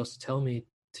anybody else to tell me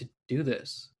to do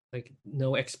this. Like,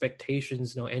 no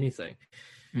expectations, no anything.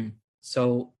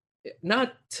 So,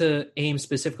 not to aim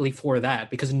specifically for that,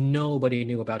 because nobody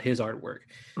knew about his artwork.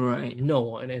 Right. No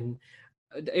one. And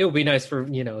it would be nice for,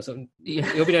 some,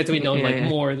 it would be nice to be known like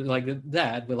more like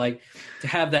that, but like to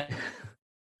have that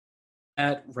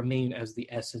remain as the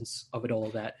essence of it all.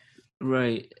 That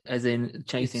right, as in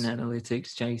chasing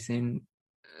analytics, chasing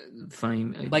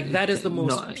fame. Like, that is the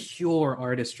most pure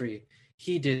artistry.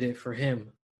 He did it for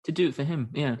him. To do it for him,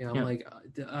 yeah. I'm like,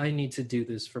 I need to do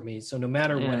this for me. So no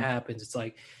matter what happens, it's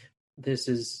like, this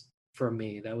is for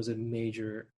me. That was a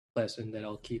major lesson that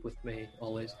I'll keep with me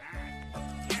always.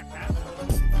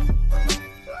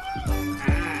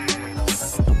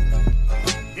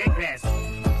 Dig this.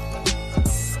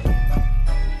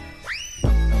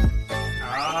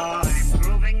 Oh,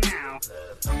 improving now.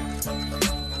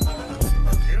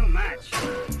 Too much.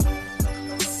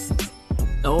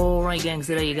 Alright gang,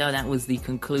 so there you go. That was the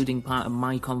concluding part of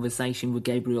my conversation with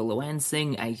Gabriel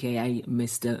Loansing, aka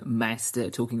Mr. Master,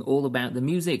 talking all about the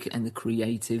music and the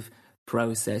creative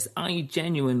process. I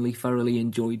genuinely thoroughly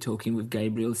enjoyed talking with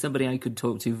Gabriel, somebody I could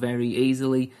talk to very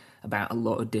easily about a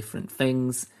lot of different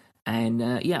things. And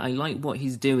I like what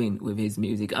he's doing with his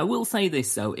music. I will say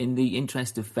this though, in the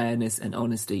interest of fairness and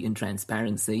honesty and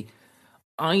transparency,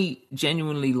 I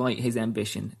genuinely like his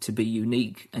ambition to be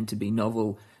unique and to be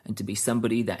novel and to be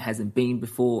somebody that hasn't been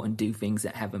before and do things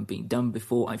that haven't been done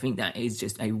before. I think that is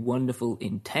just a wonderful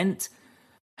intent.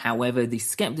 However, the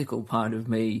skeptical part of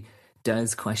me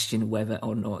does question whether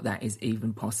or not that is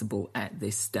even possible at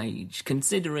this stage.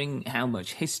 Considering how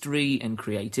much history and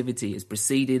creativity has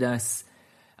preceded us,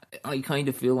 I kind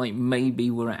of feel like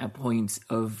maybe we're at a point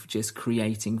of just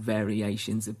creating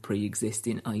variations of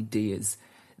pre-existing ideas.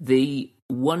 The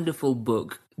wonderful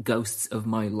book Ghosts of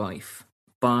My Life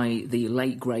by the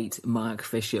late great Mark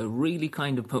Fisher really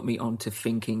kind of put me on to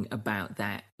thinking about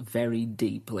that very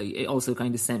deeply. It also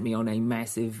kind of sent me on a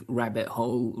massive rabbit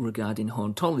hole regarding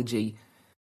hauntology,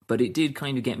 but it did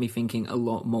kind of get me thinking a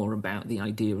lot more about the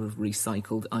idea of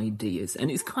recycled ideas.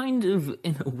 And it's kind of,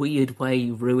 in a weird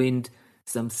way, ruined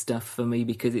some stuff for me,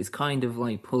 because it's kind of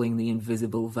like pulling the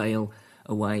invisible veil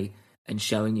away and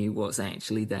showing you what's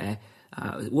actually there.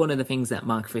 One of the things that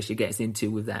Mark Fisher gets into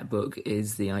with that book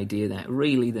is the idea that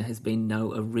really there has been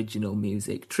no original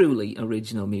music, truly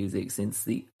original music, since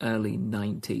the early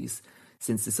 90s,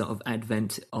 since the sort of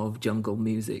advent of jungle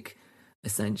music,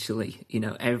 essentially.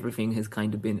 Everything has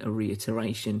kind of been a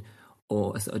reiteration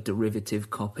or a sort of derivative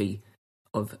copy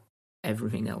of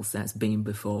everything else that's been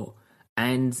before.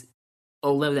 And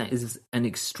although that is an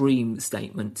extreme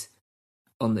statement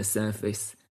on the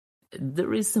surface,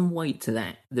 there is some weight to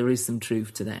that. There is some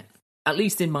truth to that. At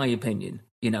least in my opinion.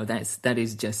 That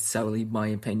is just solely my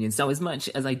opinion. So as much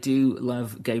as I do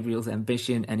love Gabriel's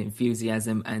ambition and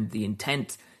enthusiasm and the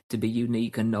intent to be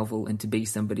unique and novel and to be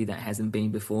somebody that hasn't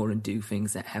been before and do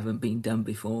things that haven't been done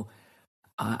before,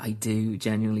 I do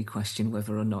genuinely question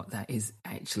whether or not that is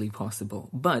actually possible.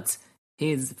 But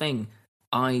here's the thing.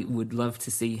 I would love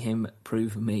to see him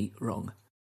prove me wrong.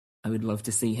 I would love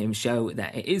to see him show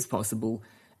that it is possible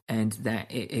and that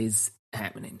it is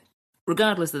happening.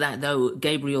 Regardless of that, though,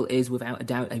 Gabriel is without a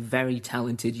doubt a very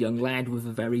talented young lad with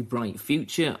a very bright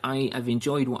future. I have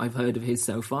enjoyed what I've heard of his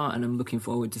so far, and I'm looking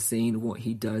forward to seeing what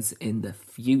he does in the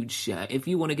future. If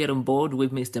you want to get on board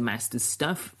with Mr. Master's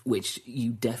stuff, which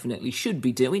you definitely should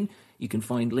be doing, you can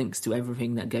find links to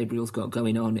everything that Gabriel's got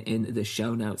going on in the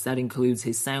show notes. That includes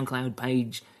his SoundCloud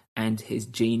page and his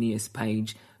Genius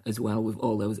page as well, with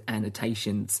all those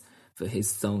annotations for his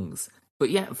songs. But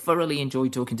yeah, thoroughly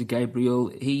enjoyed talking to Gabriel.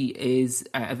 He is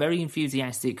a very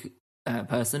enthusiastic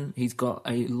person. He's got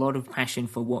a lot of passion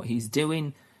for what he's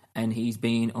doing, and he's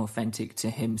being authentic to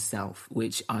himself,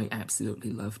 which I absolutely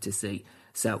love to see.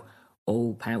 So,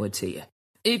 all power to you.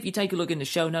 If you take a look in the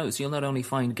show notes, you'll not only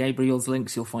find Gabriel's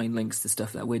links, you'll find links to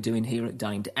stuff that we're doing here at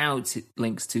Dined Out,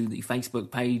 links to the Facebook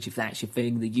page, if that's your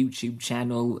thing, the YouTube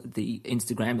channel, the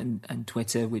Instagram and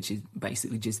Twitter, which is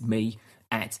basically just me,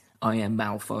 at I am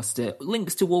Mal Foster.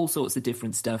 Links to all sorts of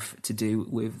different stuff to do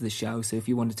with the show. So if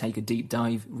you want to take a deep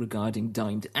dive regarding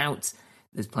Dined Out,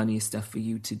 there's plenty of stuff for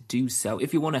you to do so.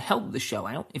 If you want to help the show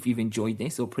out, if you've enjoyed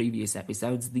this or previous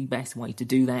episodes, the best way to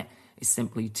do that is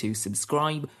simply to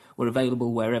subscribe. We're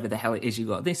available wherever the hell it is you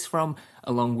got this from,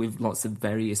 along with lots of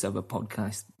various other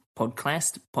podcast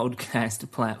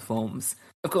podcast platforms.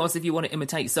 Of course, if you want to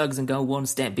imitate Suggs and go one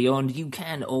step beyond, you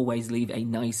can always leave a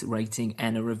nice rating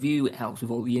and a review. It helps with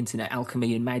all the internet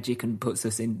alchemy and magic and puts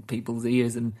us in people's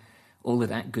ears and all of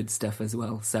that good stuff as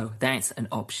well. So that's an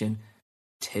option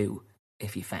too,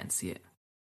 if you fancy it.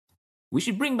 We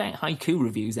should bring back haiku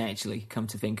reviews, actually, come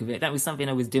to think of it. That was something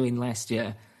I was doing last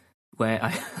year,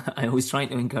 where I was trying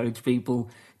to encourage people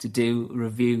to do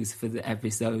reviews for the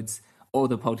episodes or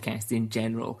the podcast in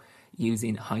general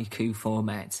using haiku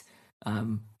format.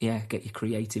 Get your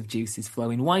creative juices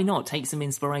flowing. Why not take some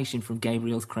inspiration from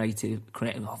Gabriel's creative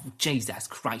oh, Jesus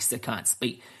Christ, I can't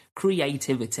speak.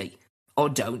 Creativity. Or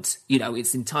don't.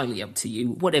 It's entirely up to you.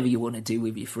 Whatever you want to do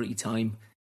with your free time.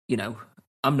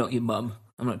 I'm not your mum.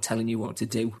 I'm not telling you what to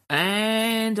do.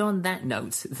 And on that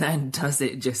note, that does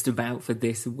it just about for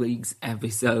this week's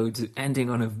episode, ending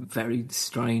on a very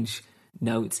strange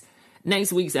note.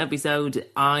 Next week's episode,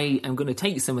 I am going to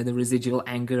take some of the residual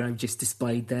anger I've just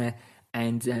displayed there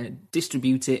and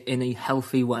distribute it in a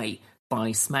healthy way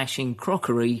by smashing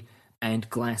crockery and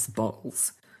glass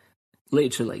bottles.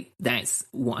 Literally, that's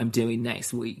what I'm doing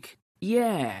next week.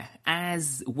 Yeah,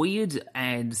 as weird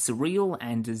and surreal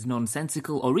and as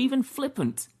nonsensical or even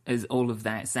flippant as all of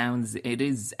that sounds, it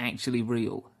is actually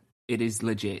real. It is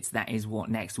legit. That is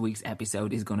what next week's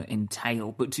episode is going to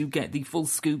entail. But to get the full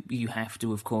scoop, you have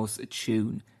to, of course,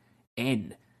 tune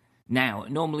in. Now,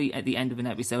 normally at the end of an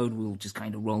episode, we'll just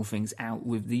kind of roll things out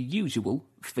with the usual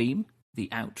theme, the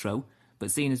outro. But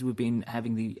seeing as we've been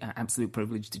having the absolute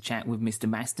privilege to chat with Mr.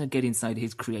 Master, get inside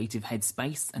his creative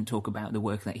headspace and talk about the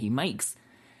work that he makes,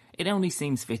 it only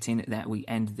seems fitting that we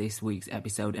end this week's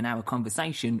episode and our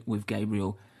conversation with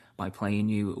Gabriel by playing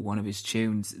you one of his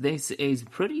tunes. This is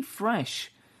pretty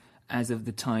fresh as of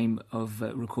the time of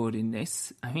recording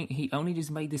this. I think he only just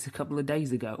made this a couple of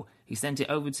days ago. He sent it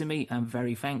over to me. I'm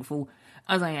very thankful,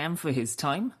 as I am for his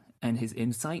time and his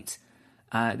insight.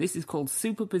 This is called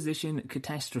Superposition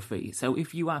Catastrophe. So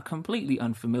if you are completely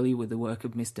unfamiliar with the work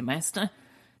of Mr. Master,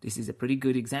 this is a pretty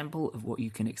good example of what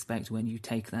you can expect when you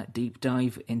take that deep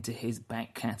dive into his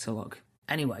back catalogue.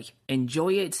 Anyway,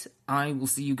 enjoy it. I will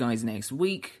see you guys next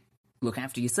week. Look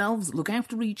after yourselves, look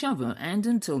after each other, and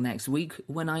until next week,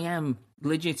 when I am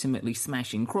legitimately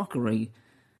smashing crockery,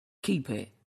 keep it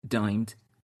dimed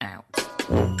out.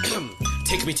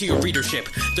 Take me to your readership.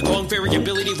 The Gong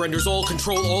variability renders all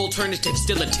control alternatives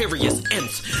deleterious.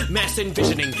 Nth. Mass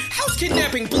envisioning. House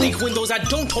kidnapping bleak when those I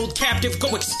don't hold captive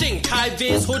go extinct. High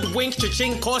vis, hoodwink,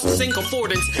 cha-ching, cost, sink,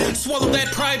 affordance. Swallow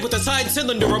that pride with a side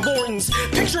cylinder of Morton's.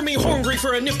 Picture me hungry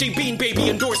for a nifty bean baby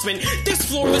endorsement. This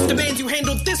floorless demands you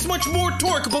handle this much more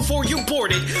torque before you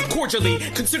board it. Cordially,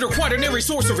 consider quaternary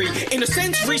sorcery. In a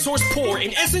sense, resource poor.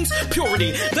 In essence,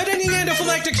 purity. Let any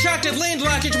anaphylactic shock at land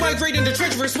lockage migrate into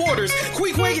treacherous waters.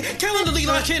 Queequeg, calendly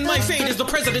lock in my fate as the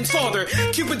president's father.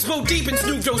 Cupid's bow deep in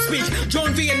Snoop Dogg speak.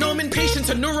 John Vietnam impatience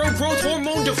and neurogrowth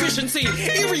hormone deficiency.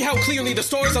 Eerie how clearly the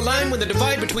stars align when the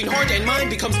divide between heart and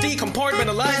mind becomes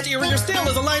decompartmentalized. Eerier still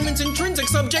is alignment's intrinsic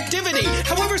subjectivity.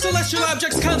 However celestial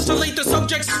objects constellate, the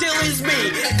subject still is me.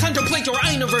 Contemplate your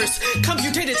universe,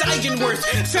 computate its eigenworth.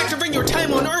 Factor in your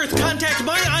time on earth, contact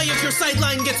my eye if your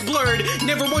sightline gets blurred.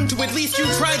 Never one to at least you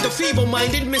tried the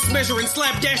feeble-minded. Mismeasure and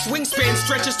slapdash wingspan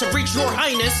stretches to reach your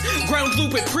highness. Ground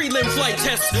loop at prelim flight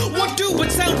tests. What do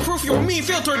but soundproof your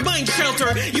me-filtered mind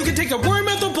shelter? You can take a worm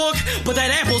out the book, but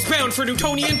that apple's bound for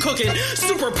Newtonian cooking.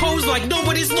 Superposed like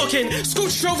nobody's looking.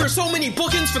 Scooched over so many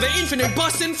bookings for the infinite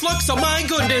bus influx of my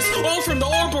goodness. All from the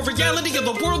orb of reality of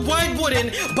the worldwide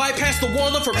wooden. Bypass the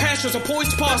wall up for pastures of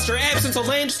poised posture. Absence of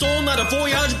land stole, not a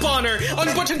voyage bonner.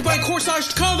 Unbuttoned by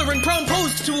corsaged collar and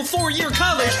promposed to a 4-year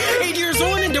college. 8 years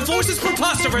on and divorce is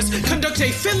preposterous. Conduct a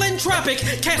philanthropic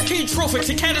cascade trophic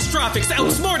to catastrophics.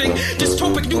 Outsmarting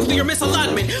dystopic nuclear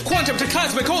misalignment. Quantum to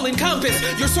cosmic all encompass.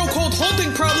 Your so-called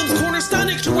halting problems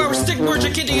cornerstonic to our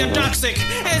stigmergic idiodoxic.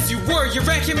 As you were, your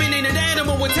acumen in an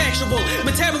animal was actual.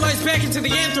 Metabolized back into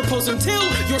the anthropos until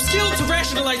your skill to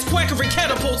rationalize quackery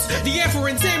catapults. The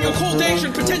efferent Samuel cold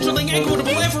action potentialing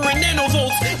equitable efferent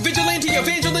nanovolts. Vigilante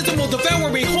evangelism will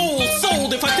devour me whole.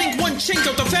 Sold if I think one chink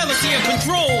of the fallacy of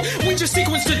control. We just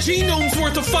sequenced a genome's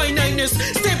worth of finiteness.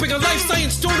 Stamping a life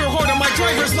science donor heart on my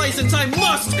driver's license. I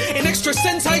must. An extra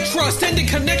sense I trust. Ending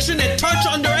connection and touch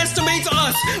underestimates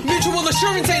us. Mutual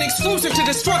assurance ain't exclusive to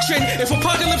destruction. If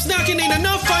apocalypse knocking ain't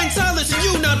enough, find solace in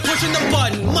you not pushing the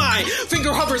button. My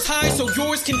finger hovers high so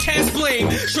yours can cast blame.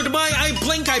 Should my eye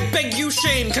blink, I beg you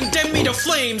shame. Condemn me to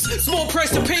flames. Small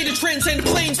price to pay to transcend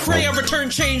planes. Pray I return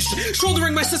changed.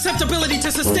 Shouldering my susceptibility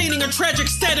to sustaining a tragic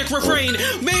static refrain.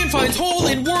 Man finds hole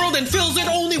in world and fills it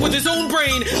only with with his own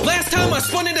brain. Last time I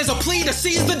spun it as a plea to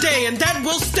seize the day, and that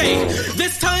will stay.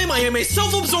 This time I am a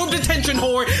self-absorbed attention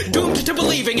whore, doomed to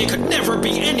believing it could never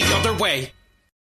be any other way.